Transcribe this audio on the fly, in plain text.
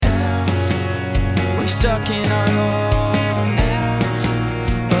stuck in our homes,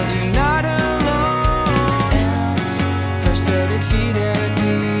 but you're not alone. First let it feed at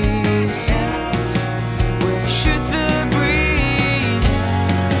ease, where you shoot the breeze.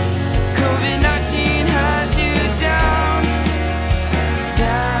 COVID-19 has you down,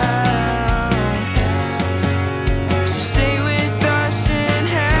 down. So stay with us and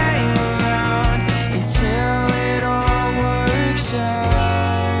hang around until it all works out.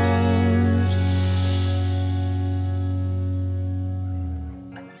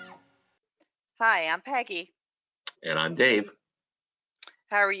 Hi, I'm Peggy. And I'm Dave.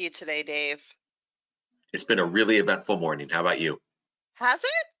 How are you today, Dave? It's been a really eventful morning. How about you? Has it?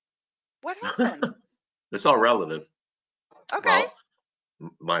 What happened? It's all relative. Okay.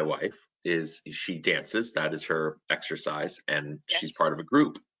 Well, my wife she dances. That is her exercise, and she's Yes. part of a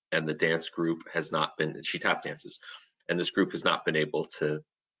group. And the dance group she tap dances, and this group has not been able to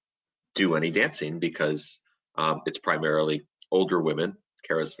do any dancing because it's primarily older women.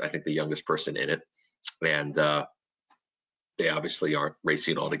 Kara's, I think, the youngest person in it, and they obviously aren't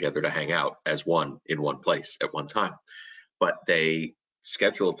racing all together to hang out as one in one place at one time. But they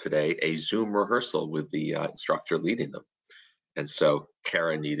scheduled today a Zoom rehearsal with the instructor leading them. And so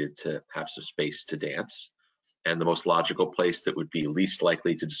Kara needed to have some space to dance. And the most logical place that would be least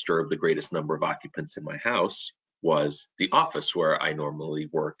likely to disturb the greatest number of occupants in my house was the office where I normally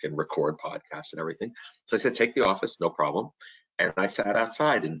work and record podcasts and everything. So I said, take the office, no problem. And I sat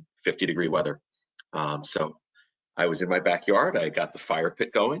outside in 50-degree weather. So I was in my backyard. I got the fire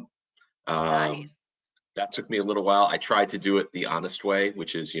pit going. Nice. That took me a little while. I tried to do it the honest way,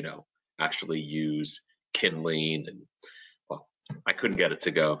 which is, actually use kindling, and well, I couldn't get it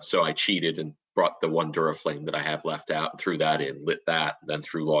to go. So I cheated and brought the one Duraflame that I have left out and threw that in, lit that, then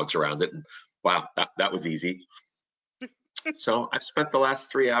threw logs around it. And wow, that was easy. So I've spent the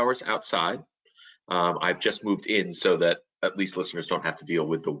last 3 hours outside. I've just moved in so that at least listeners don't have to deal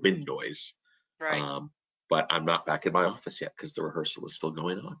with the wind noise. Right. But I'm not back in my office yet because the rehearsal is still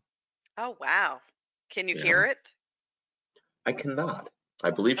going on. Oh, wow. Can you Yeah. hear it? I cannot. I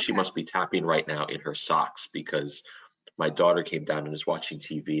believe she Okay. must be tapping right now in her socks because my daughter came down and is watching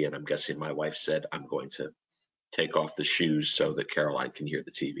TV, and I'm guessing my wife said, I'm going to take off the shoes so that Caroline can hear the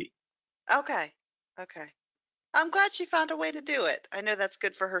TV. Okay. Okay. I'm glad she found a way to do it. I know that's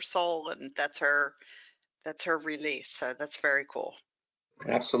good for her soul, and that's her release. So that's very cool.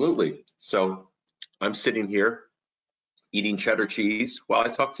 Absolutely. So I'm sitting here eating cheddar cheese while I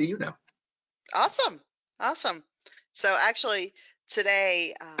talk to you now. Awesome. Awesome. So actually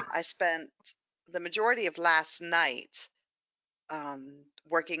today I spent the majority of last night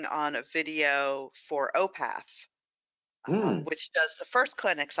working on a video for OPAF, which does the first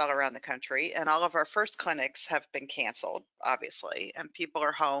clinics all around the country. And all of our first clinics have been canceled, obviously, and people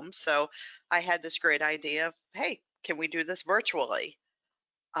are home. So I had this great idea of, hey, can we do this virtually?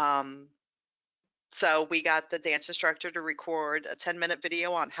 So we got the dance instructor to record a 10-minute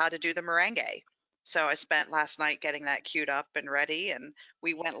video on how to do the merengue. So I spent last night getting that queued up and ready, and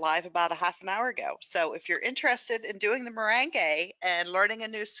we went live about a half an hour ago. So if you're interested in doing the merengue and learning a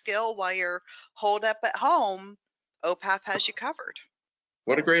new skill while you're holed up at home, OPAF has you covered.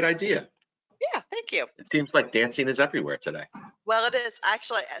 What a great idea. Yeah, thank you. It seems like dancing is everywhere today. Well, it is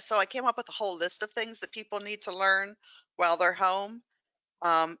actually. So I came up with a whole list of things that people need to learn while they're home.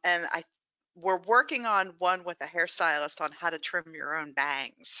 And we're working on one with a hairstylist on how to trim your own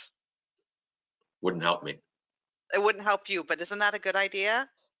bangs. Wouldn't help me. It wouldn't help you, but isn't that a good idea?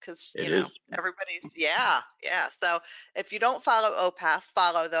 Because, It is. everybody's, yeah. So if you don't follow OPAF,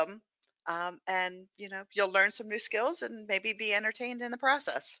 follow them. And, you'll learn some new skills and maybe be entertained in the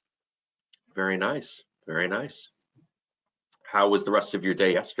process. Very nice. Very nice. How was the rest of your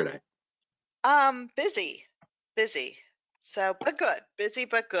day yesterday? Busy. So, but good. Busy,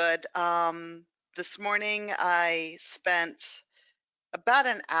 but good. This morning I spent about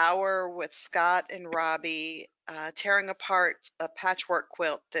an hour with Scott and Robbie tearing apart a patchwork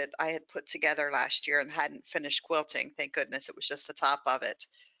quilt that I had put together last year and hadn't finished quilting. Thank goodness it was just the top of it.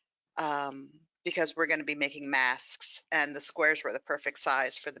 Because we're going to be making masks, and the squares were the perfect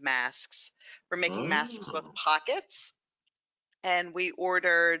size for the masks. We're making masks with pockets, and we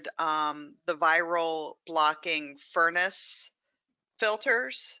ordered the viral blocking furnace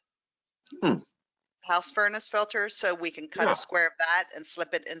filters, house furnace filters, so we can cut a square of that and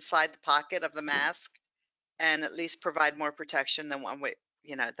slip it inside the pocket of the mask, and at least provide more protection than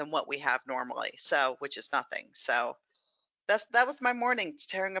what we have normally. So, which is nothing. So that was my morning,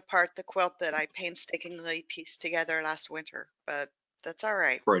 tearing apart the quilt that I painstakingly pieced together last winter. But that's all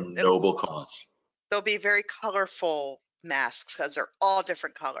right. For a noble cause. They'll be very colorful masks because they're all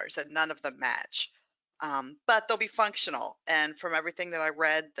different colors and none of them match. But they'll be functional. And from everything that I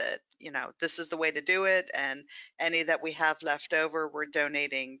read, that, this is the way to do it. And any that we have left over, we're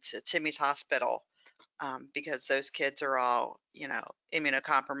donating to Timmy's hospital, because those kids are all,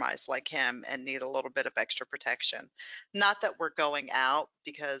 immunocompromised like him and need a little bit of extra protection. Not that we're going out,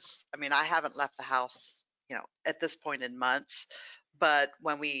 because, I haven't left the house, at this point in months. But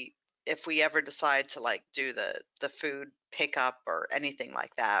if we ever decide to like do the food pickup or anything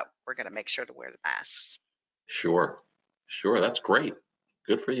like that, we're going to make sure to wear the masks. Sure. That's great.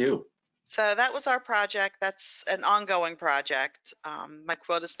 Good for you. So that was our project. That's an ongoing project. My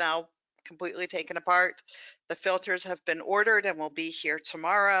quilt is now completely taken apart. The filters have been ordered and will be here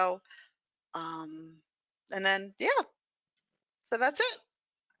tomorrow. And then, yeah, so that's it.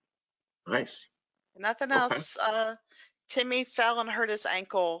 Nice. Nothing Okay. else. Timmy fell and hurt his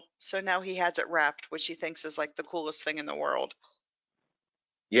ankle, so now he has it wrapped, which he thinks is like the coolest thing in the world.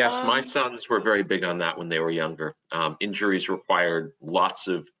 Yes, my Um, sons were very big on that when they were younger. Injuries required lots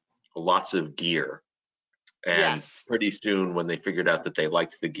of gear. And Yes. pretty soon, when they figured out that they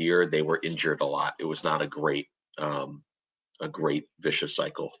liked the gear, they were injured a lot. It was not a great vicious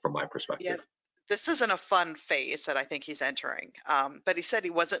cycle from my Yeah. perspective. This isn't a fun phase that I think he's entering. But he said he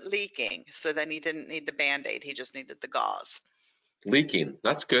wasn't leaking, so then he didn't need the Band-Aid. He just needed the gauze. Leaking,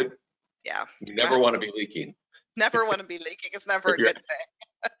 that's good. Yeah. You never want to be leaking. Never want to be leaking. It's never a If you're- good thing.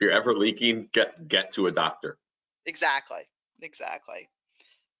 If you're ever leaking, get to a doctor. Exactly.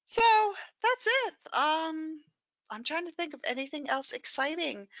 So that's it. I'm trying to think of anything else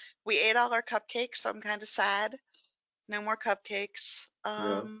exciting. We ate all our cupcakes, so I'm kind of sad. No more cupcakes.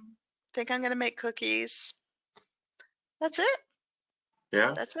 Think I'm gonna make cookies. That's it.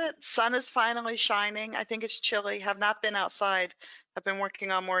 Yeah. That's it. Sun is finally shining. I think it's chilly. Have not been outside. I've been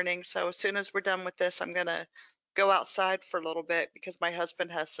working all morning, so as soon as we're done with this, I'm gonna go outside for a little bit because my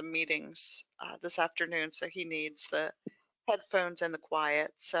husband has some meetings this afternoon, so he needs the headphones and the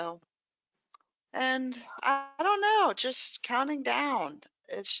quiet. So, and I don't know, just counting down.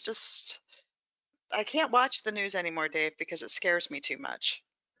 It's just, I can't watch the news anymore, Dave, because it scares me too much.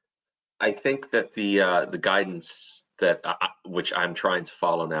 I think that the guidance that which I'm trying to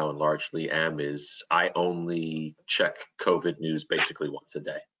follow now and largely am is I only check COVID news basically once a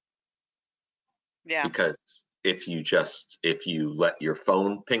day. Yeah. Because if you let your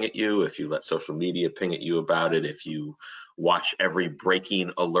phone ping at you, if you let social media ping at you about it, if you watch every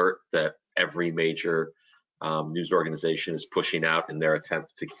breaking alert that every major news organization is pushing out in their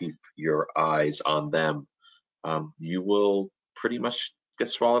attempt to keep your eyes on them, you will pretty much get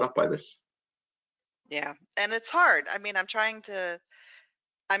swallowed up by this. Yeah. And it's hard. I'm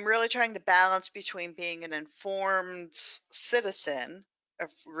really trying to balance between being an informed citizen,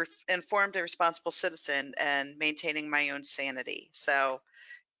 informed and responsible citizen, and maintaining my own sanity. So,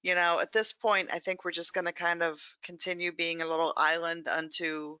 at this point, I think we're just going to kind of continue being a little island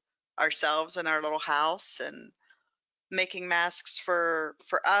unto ourselves in our little house, and making masks for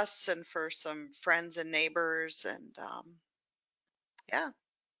us and for some friends and neighbors. And yeah,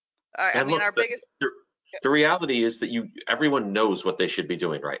 And look, our biggest. the reality is that everyone knows what they should be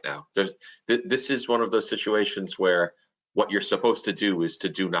doing right now. This is one of those situations where what you're supposed to do is to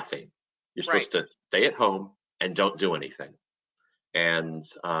do nothing. You're supposed to stay at home and don't do anything. And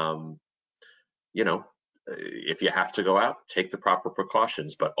if you have to go out, take the proper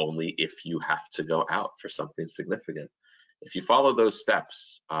precautions, but only if you have to go out for something significant. If you follow those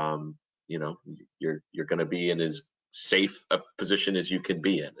steps, you're going to be in as safe a position as you can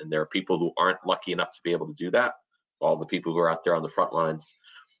be in. And there are people who aren't lucky enough to be able to do that. All the people who are out there on the front lines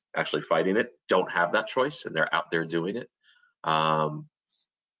actually fighting it don't have that choice, and they're out there doing it.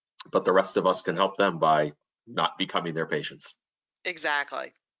 But the rest of us can help them by not becoming their patients.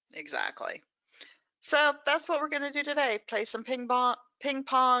 Exactly. So that's what we're going to do today. Play some ping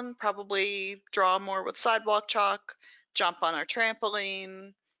pong, probably draw more with sidewalk chalk, jump on our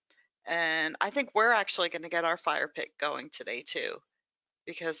trampoline. And I think we're actually going to get our fire pit going today too,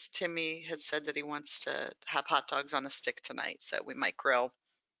 because Timmy had said that he wants to have hot dogs on a stick tonight. So we might grill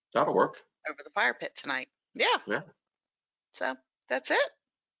That'll work. over the fire pit tonight. Yeah. So that's it.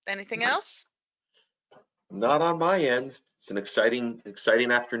 Anything else? Not on my end. It's an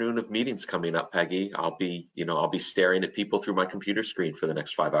exciting afternoon of meetings coming up, Peggy. I'll be staring at people through my computer screen for the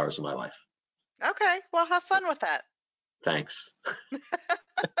next 5 hours of my life. Okay. Well, have fun with that. Thanks.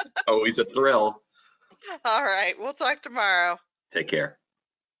 Always a thrill. All right. We'll talk tomorrow. Take care.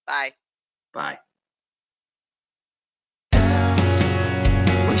 Bye. Bye.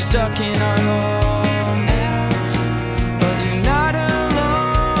 We're stuck in our home.